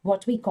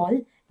what we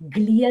call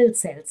glial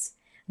cells.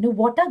 Now,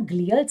 what are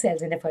glial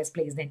cells in the first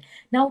place then?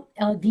 Now,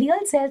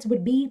 glial cells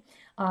would be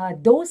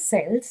those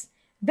cells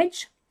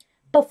which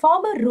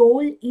perform a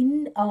role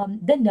in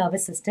the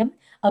nervous system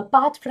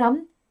apart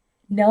from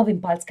nerve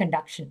impulse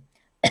conduction.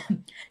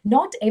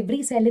 Not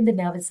every cell in the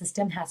nervous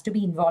system has to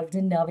be involved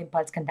in nerve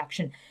impulse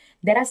conduction.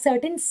 There are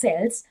certain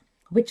cells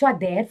which are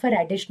there for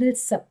additional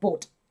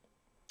support,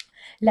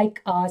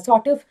 like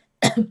sort of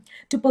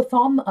to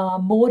perform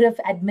more of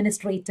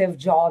administrative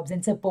jobs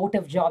and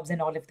supportive jobs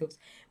and all of those.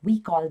 We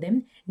call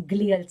them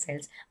glial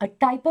cells. A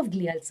type of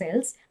glial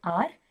cells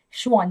are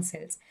Schwann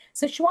cells.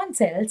 So Schwann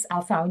cells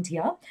are found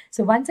here.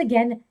 So once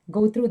again,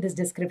 go through this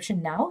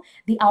description now.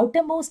 The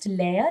outermost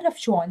layer of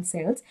Schwann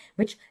cells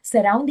which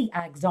surround the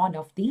axon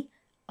of the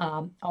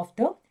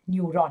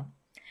neuron.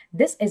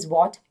 This is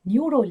what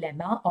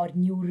neurolemma or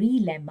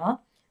neurolemma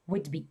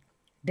would be.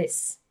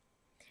 This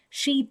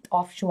sheath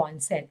of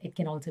Schwann cell, it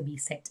can also be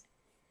said.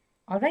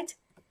 All right?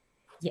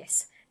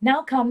 Yes.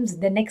 Now comes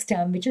the next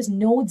term, which is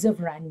nodes of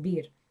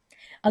Ranvier.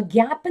 A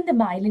gap in the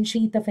myelin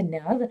sheath of a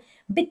nerve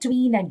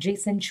between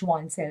adjacent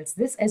Schwann cells.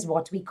 This is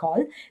what we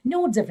call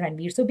nodes of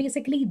Ranvier. So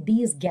basically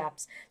these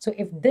gaps. So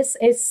if this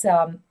is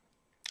the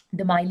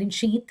myelin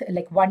sheath,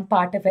 like one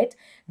part of it,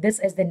 this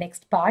is the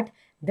next part,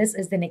 this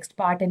is the next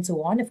part, and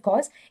so on. Of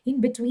course,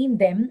 in between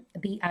them,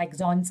 the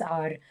axons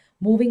are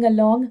moving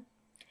along.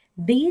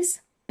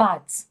 These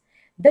parts,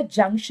 the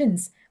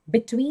junctions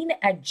between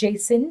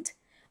adjacent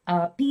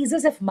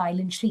pieces of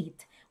myelin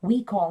sheath,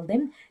 we call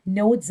them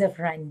nodes of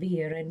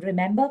Ranvier. And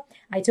remember,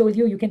 I told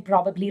you, you can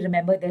probably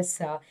remember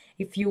this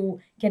if you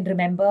can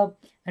remember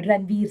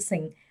Ranveer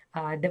Singh,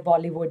 the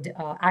Bollywood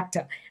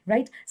actor,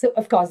 right? So,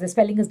 of course, the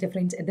spelling is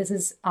different. This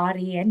is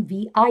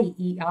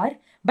Ranvier,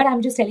 but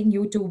I'm just telling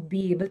you to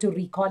be able to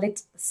recall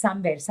it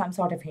somewhere, some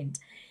sort of hint.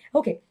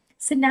 Okay,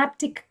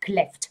 synaptic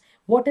cleft.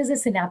 What is a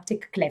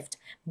synaptic cleft?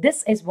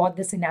 This is what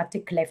the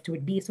synaptic cleft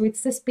would be. So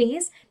it's the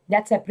space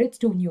that separates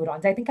two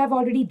neurons. I think I've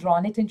already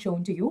drawn it and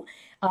shown to you.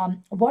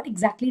 What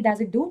exactly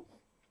does it do?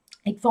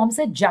 It forms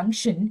a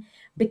junction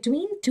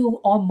between two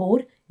or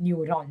more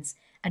neurons.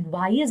 And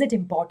why is it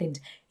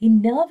important?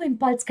 In nerve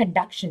impulse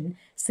conduction,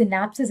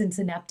 synapses and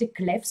synaptic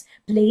clefts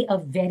play a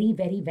very,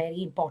 very,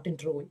 very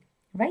important role.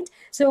 Right?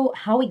 So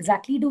how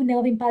exactly do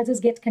nerve impulses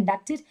get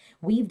conducted?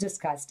 We've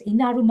discussed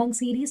in our Umang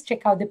series.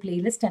 Check out the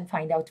playlist and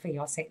find out for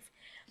yourself.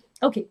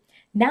 Okay,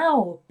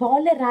 now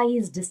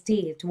polarized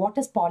state. What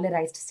is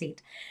polarized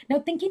state? Now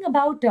thinking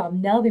about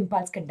nerve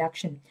impulse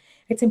conduction,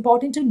 it's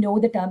important to know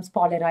the terms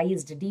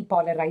polarized,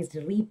 depolarized,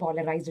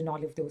 repolarized, and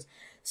all of those.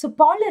 So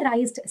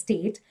polarized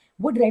state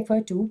would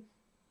refer to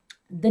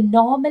the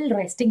normal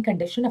resting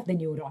condition of the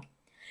neuron,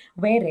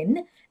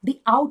 wherein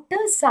the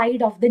outer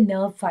side of the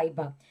nerve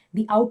fiber,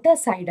 the outer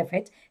side of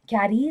it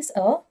carries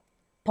a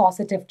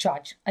positive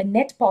charge. A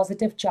net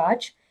positive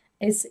charge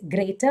is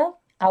greater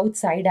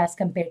outside as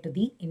compared to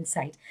the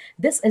inside.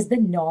 This is the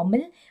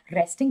normal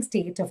resting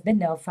state of the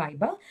nerve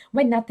fiber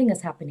when nothing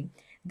is happening.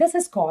 This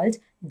is called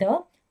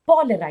the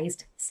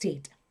polarized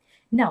state.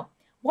 Now,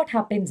 what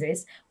happens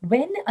is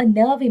when a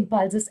nerve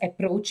impulse is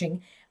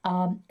approaching,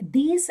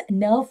 these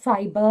nerve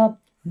fiber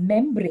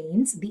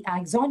membranes, the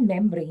axon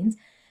membranes,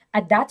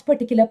 at that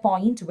particular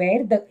point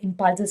where the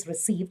impulse is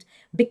received,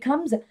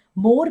 becomes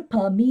more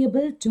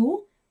permeable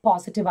to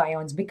positive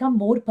ions, become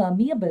more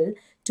permeable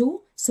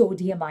to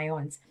sodium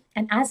ions.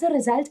 And as a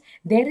result,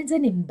 there is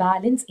an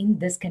imbalance in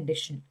this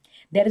condition.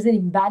 There is an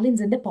imbalance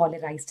in the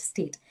polarized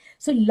state.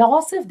 So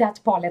loss of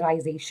that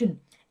polarization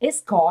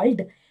is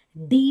called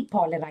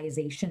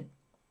depolarization.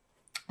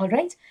 All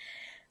right.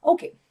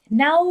 Okay.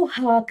 Now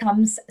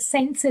comes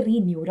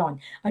sensory neuron,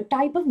 a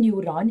type of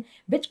neuron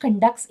which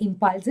conducts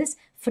impulses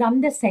from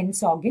the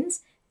sense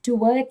organs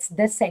towards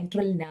the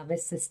central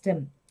nervous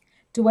system,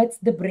 towards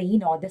the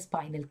brain or the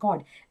spinal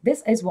cord.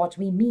 This is what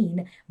we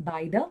mean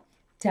by the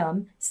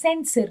term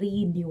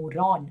sensory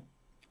neuron,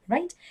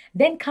 right?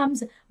 Then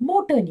comes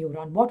motor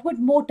neuron. What would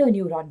motor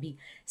neuron be?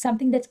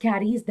 Something that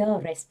carries the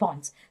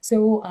response.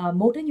 So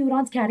motor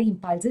neurons carry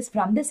impulses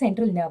from the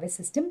central nervous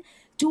system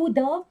to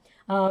the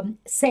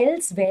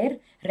cells where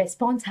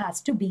response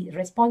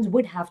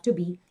would have to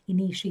be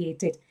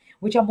initiated,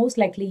 which are most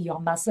likely your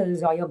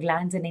muscles or your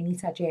glands in any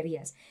such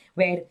areas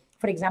where,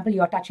 for example,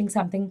 you're touching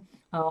something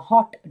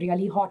hot,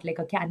 really hot, like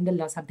a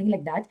candle or something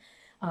like that,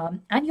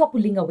 and you're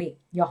pulling away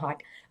your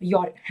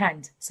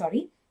hand,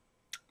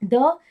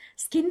 the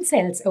skin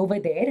cells over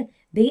there,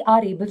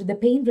 the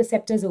pain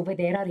receptors over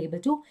there are able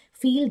to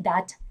feel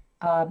that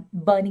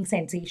burning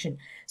sensation.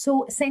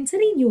 So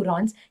sensory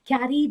neurons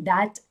carry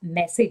that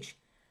message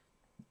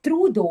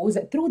through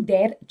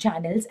their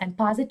channels and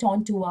pass it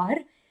on to our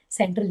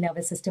central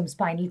nervous system,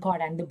 spinal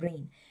cord, and the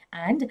brain.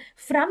 And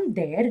from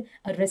there,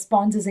 a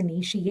response is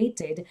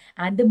initiated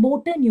and the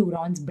motor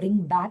neurons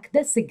bring back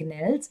the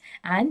signals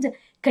and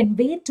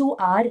convey to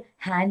our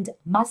hand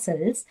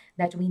muscles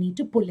that we need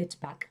to pull it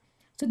back.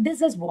 So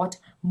this is what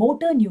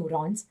motor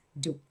neurons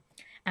do.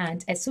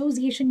 And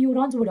association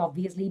neurons would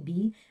obviously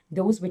be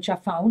those which are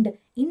found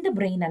in the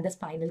brain and the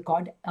spinal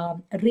cord,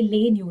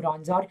 relay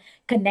neurons or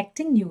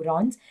connecting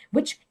neurons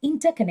which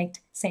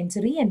interconnect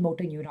sensory and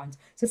motor neurons.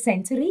 So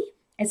sensory,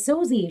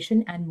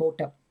 association, and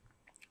motor.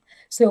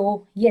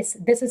 So yes,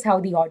 this is how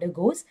the order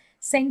goes.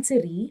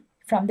 Sensory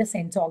from the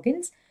sense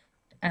organs,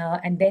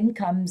 and then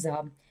comes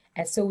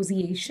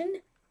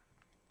association,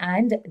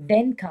 and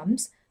then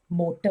comes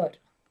motor.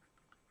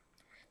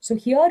 So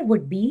here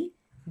would be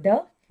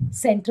the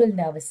central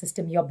nervous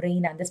system, your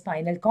brain and the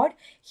spinal cord.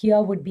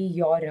 Here would be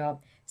your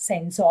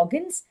sense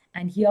organs,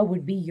 and here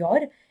would be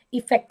your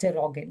effector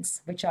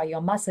organs, which are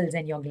your muscles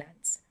and your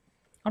glands.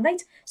 All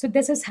right. So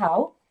this is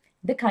how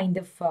the kind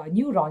of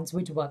neurons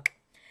would work.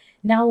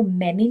 Now,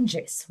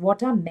 meninges.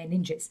 What are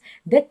meninges?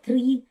 The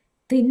three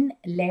thin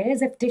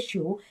layers of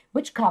tissue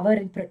which cover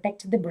and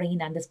protect the brain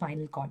and the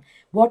spinal cord.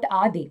 What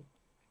are they?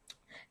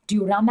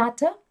 Dura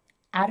mater,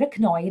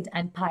 arachnoid,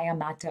 and pia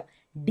mater.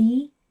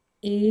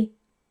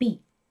 DAP.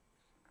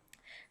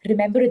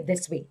 Remember it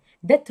this way.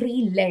 The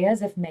three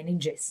layers of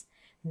meninges.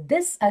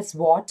 This is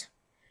what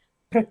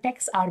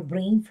protects our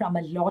brain from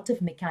a lot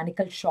of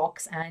mechanical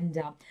shocks and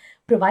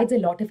provides a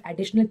lot of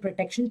additional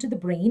protection to the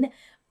brain,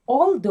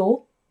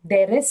 although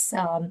there is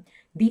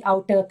the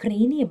outer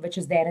cranium, which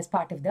is there as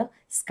part of the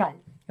skull.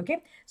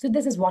 Okay, so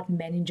this is what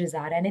meninges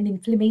are, and an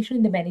inflammation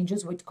in the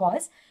meninges would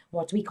cause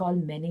what we call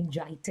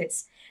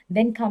meningitis.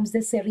 Then comes the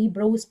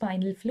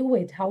cerebrospinal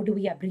fluid. How do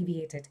we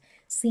abbreviate it?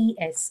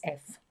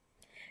 CSF.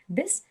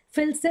 This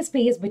fills the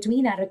space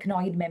between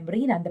arachnoid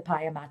membrane and the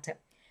pia mater.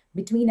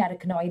 Between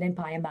arachnoid and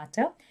pia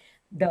mater,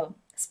 the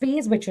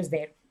space which is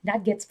there,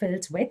 that gets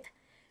filled with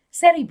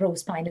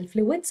cerebrospinal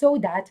fluid, so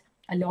that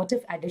a lot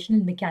of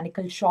additional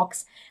mechanical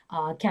shocks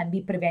can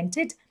be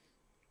prevented,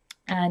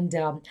 and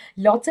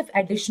lots of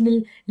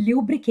additional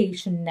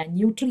lubrication and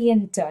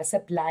nutrient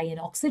supply and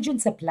oxygen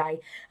supply,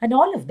 and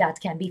all of that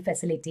can be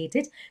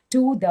facilitated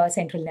to the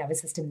central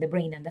nervous system, the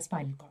brain and the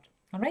spinal cord.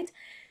 All right.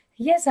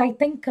 Yes, I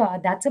think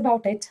that's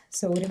about it.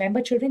 So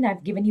remember, children,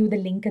 I've given you the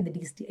link and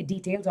the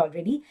details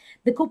already.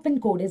 The coupon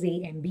code is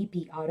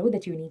AMBPRO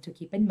that you need to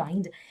keep in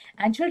mind.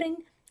 And children,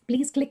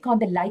 please click on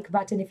the like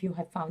button if you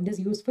have found this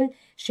useful.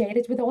 Share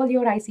it with all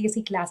your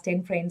ICSE Class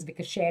 10 friends,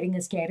 because sharing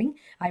is caring.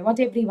 I want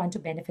everyone to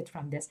benefit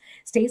from this.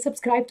 Stay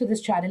subscribed to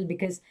this channel,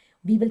 because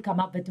we will come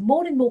up with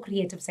more and more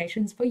creative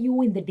sessions for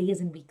you in the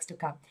days and weeks to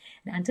come.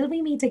 And until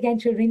we meet again,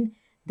 children,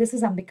 this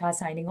is Ambika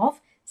signing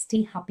off.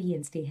 Stay happy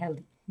and stay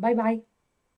healthy. Bye-bye.